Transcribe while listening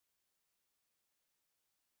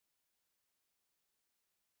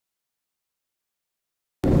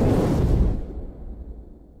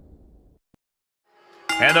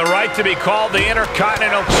And the right to be called the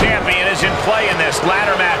Intercontinental Champion is in play in this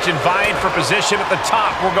ladder match, and vying for position at the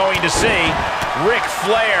top. We're going to see Ric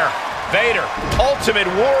Flair, Vader, Ultimate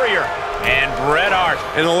Warrior, and Bret Hart.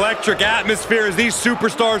 An electric atmosphere as these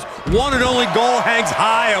superstars' one and only goal hangs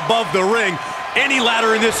high above the ring. Any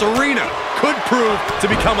ladder in this arena could prove to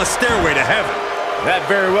become a stairway to heaven. That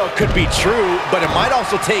very well could be true, but it might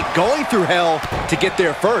also take going through hell to get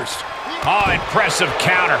there first. Oh, impressive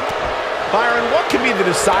counter. Byron, what can be the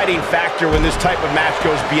deciding factor when this type of match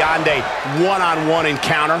goes beyond a one-on-one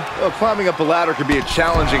encounter? Well, climbing up a ladder can be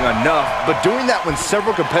challenging enough, but doing that when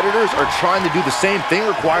several competitors are trying to do the same thing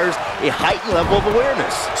requires a heightened level of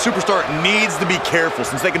awareness. Superstar needs to be careful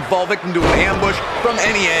since they can fall victim to an ambush from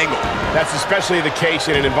any angle. That's especially the case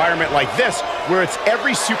in an environment like this, where it's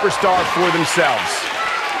every superstar for themselves.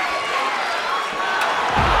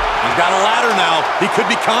 He's got a ladder now. He could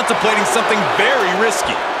be contemplating something very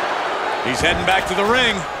risky. He's heading back to the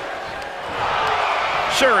ring.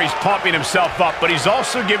 Sure, he's pumping himself up, but he's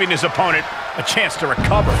also giving his opponent a chance to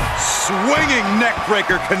recover. Swinging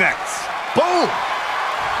neckbreaker connects. Boom!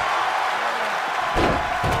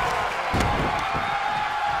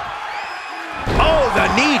 Oh, the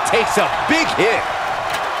knee takes a big hit.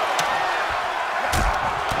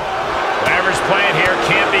 Whatever's playing here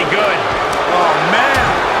can't be good. Oh, man.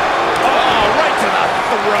 Oh, right to the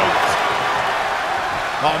throat.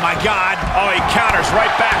 Oh, my God. Oh, he counters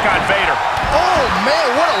right back on Vader. Oh, man,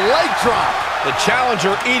 what a leg drop. The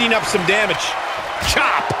challenger eating up some damage.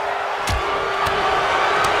 Chop.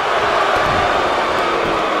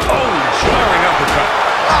 Oh, jarring uppercut.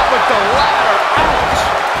 Oh, with the ladder. Ouch.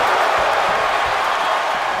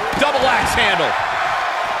 Double axe handle.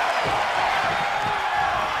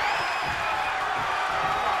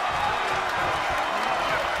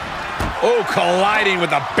 Oh, colliding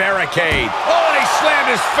with the barricade. Oh, and he slammed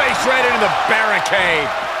his face right into the barricade.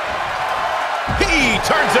 He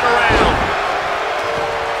turns it around.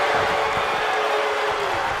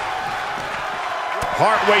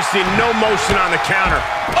 Hart wasting no motion on the counter.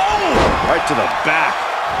 Oh! Right to the back.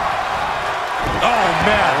 Oh,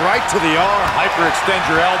 man, right to the arm. Hyperextend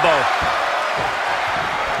your elbow.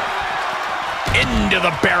 Into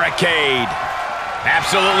the barricade.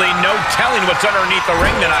 Absolutely no telling what's underneath the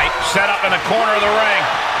ring tonight. Set up in the corner of the ring.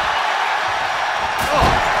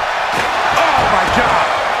 Oh, my God.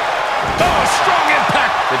 Oh, strong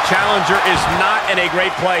impact. The challenger is not in a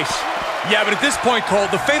great place. Yeah, but at this point, Cole,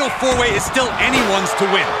 the fatal four-way is still anyone's to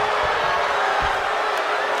win.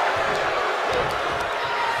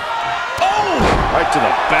 Oh! Right to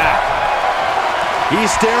the back.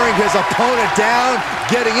 He's staring his opponent down,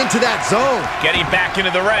 getting into that zone. Getting back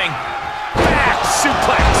into the ring. Back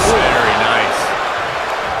suplex. Very nice.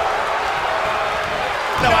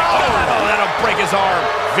 No, oh, that'll break his arm.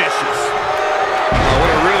 Vicious. Oh, what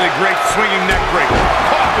a really great swinging neck breaker.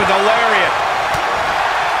 Caught with a lariat.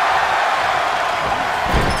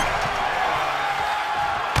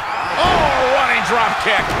 Oh, running drop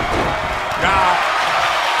kick.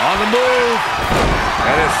 On the move.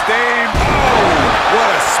 And a stain. Oh, what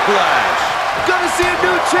a splash. Gonna see a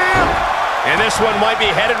new champ. And this one might be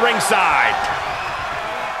headed ringside.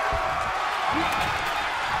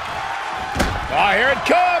 Oh, here it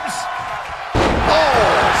comes. Oh,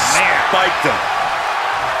 Man. Spiked him.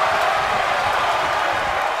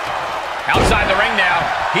 Outside the ring now.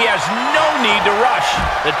 He has no need to rush.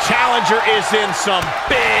 The challenger is in some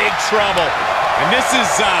big trouble. And this is,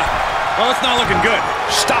 well, it's not looking good.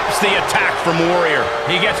 Stops the attack from Warrior.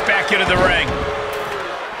 He gets back into the ring.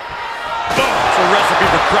 Boom. It's a recipe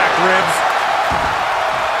for cracked ribs.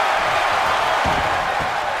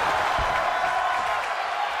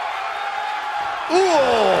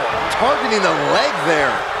 ooh, targeting the leg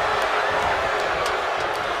there.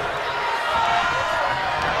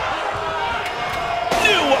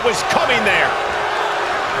 Knew what was coming there.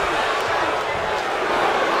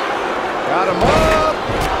 Got him up.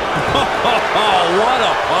 Oh, what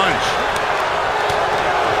a punch.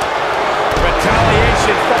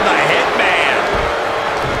 Retaliation from the hitman.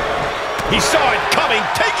 He saw it coming,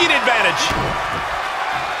 taking advantage.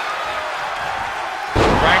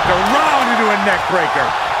 Cranked around into a neck breaker.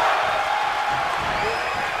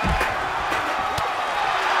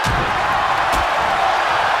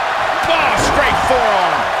 Oh, straight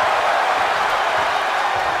forearm.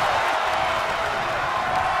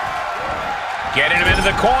 Getting him into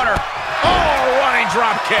the corner. Oh, running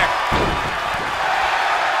drop kick.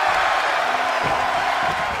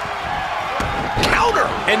 Counter.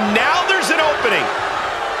 And now there's an opening.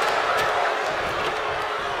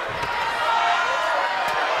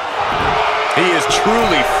 He is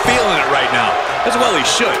truly feeling it right now. As well he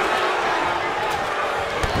should.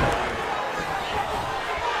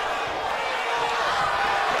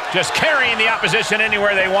 Just carrying the opposition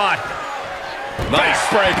anywhere they want. Nice.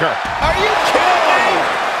 Backbreaker. Are you kidding me?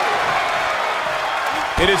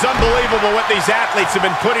 It is unbelievable what these athletes have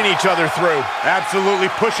been putting each other through. Absolutely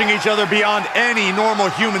pushing each other beyond any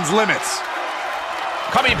normal human's limits.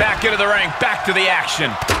 Coming back into the ring, back to the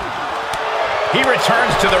action. He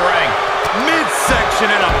returns to the ring.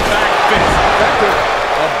 Midsection and a back fist.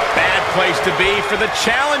 A bad place to be for the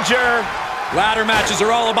challenger. Ladder matches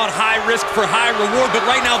are all about high risk for high reward, but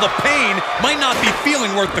right now the pain might not be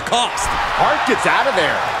feeling worth the cost. Hart gets out of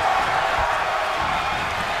there.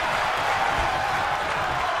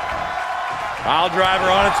 Pile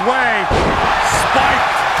driver on its way.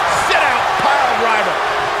 Spiked. Sit out, pile driver.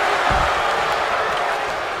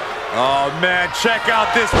 Oh, man, check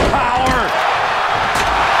out this power.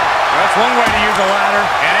 That's one way to use a ladder.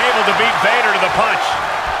 And able to beat Vader to the punch.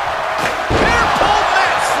 Bear pulled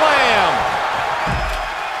that slam.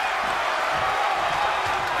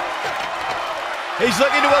 He's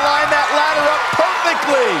looking to align that ladder up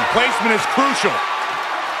perfectly. Placement is crucial.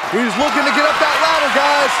 He's looking to get up that ladder,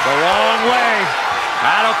 guys. The wrong way.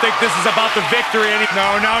 I don't think this is about the victory.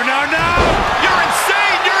 No, no, no, no. You're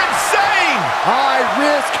insane. You're insane. High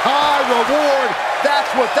risk, high reward.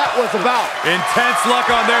 That's what that was about. Intense luck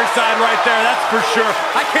on their side right there, that's for sure.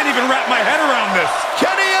 I can't even wrap my head around this.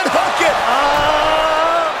 Can he unhook it?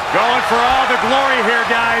 Going for all the glory here,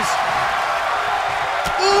 guys.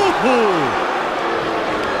 Ooh.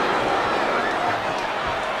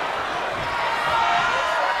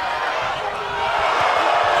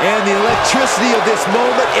 And the electricity of this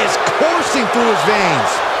moment is coursing through his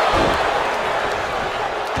veins.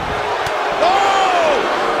 Oh!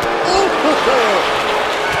 Ooh.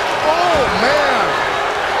 Oh, man.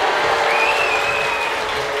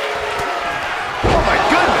 Oh, my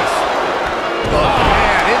goodness. Oh,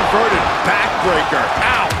 man, inverted backbreaker.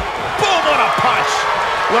 Ow. Boom, what a punch.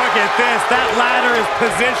 Look at this. That ladder is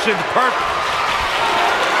positioned perfect.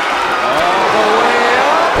 All the way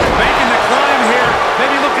up. Making the climb here.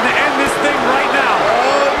 Maybe looking to end this thing right now.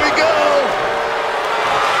 Oh, here we go.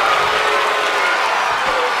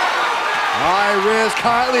 High risk,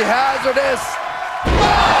 highly hazardous.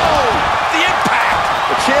 Oh! The impact.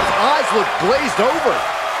 The champ's eyes look glazed over.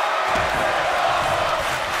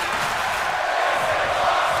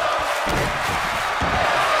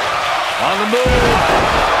 On the move.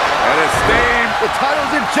 And it's staying. The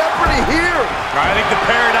title's in jeopardy here. I think the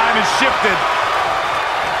paradigm has shifted.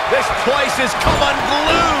 This place has come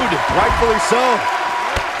unglued. Rightfully so.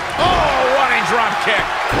 Oh, running drop kick.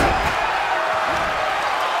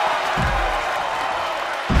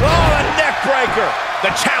 Oh, a neck breaker.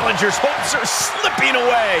 The challenger's hopes are slipping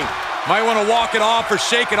away. Might want to walk it off or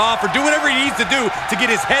shake it off or do whatever he needs to do to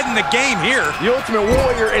get his head in the game here. The Ultimate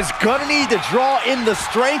Warrior is gonna need to draw in the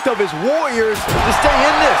strength of his warriors to stay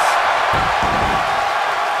in this.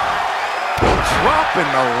 Dropping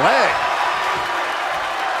the leg.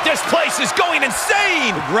 This place is going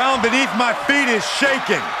insane. The ground beneath my feet is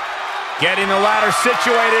shaking. Getting the ladder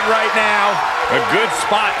situated right now. A good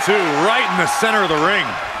spot, too, right in the center of the ring.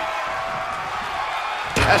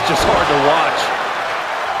 That's just hard to watch.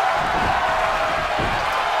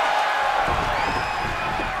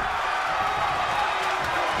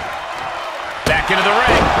 Back into the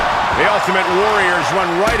ring. The Ultimate Warriors run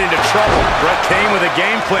right into trouble. Bret came with a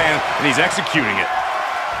game plan, and he's executing it.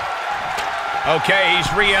 Okay, he's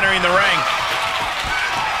re-entering the ring.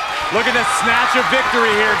 Look at the snatch of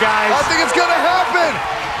victory here, guys. I think it's gonna happen.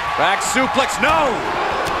 Back suplex, no.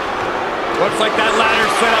 Looks like that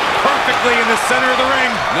ladder's set up perfectly in the center of the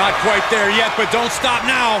ring. Not quite there yet, but don't stop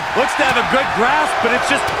now. Looks to have a good grasp, but it's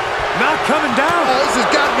just not coming down. Oh, this has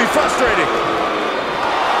got to be frustrating.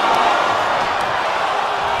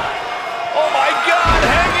 Oh, my God,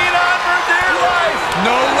 hanging on for dear life.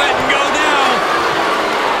 No letting go now.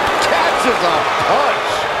 Catches a punch.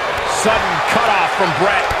 Sudden cutoff from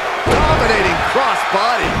Bret. Dominating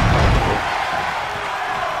crossbody.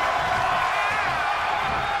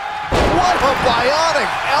 What a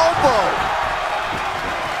bionic elbow.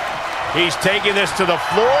 He's taking this to the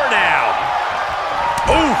floor now.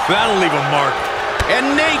 Oof, that'll leave a mark.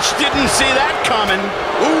 And Nate didn't see that coming.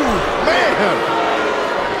 Ooh, man.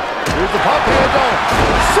 Here's the pump handle.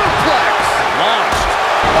 Suplex. Launched.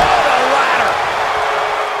 Oh, the ladder.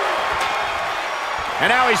 And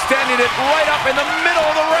now he's standing it right up in the middle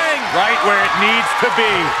of the ring. Right where it needs to be.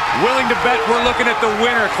 Willing to bet we're looking at the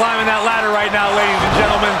winner climbing that ladder right now, ladies and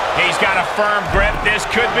gentlemen. He's got a firm grip. This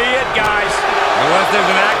could be it, guys. Unless there's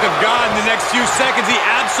an act of God in the next few seconds, he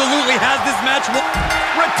absolutely has this match won.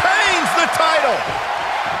 Retains the title.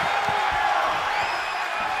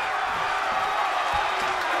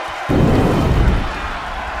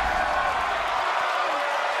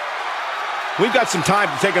 We've got some time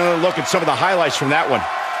to take another look at some of the highlights from that one.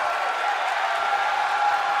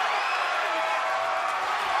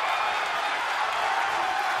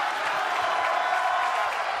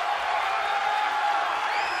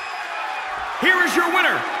 Here is your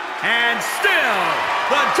winner, and still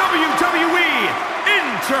the WWE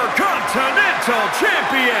Intercontinental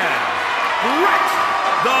Champion, Bret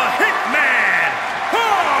the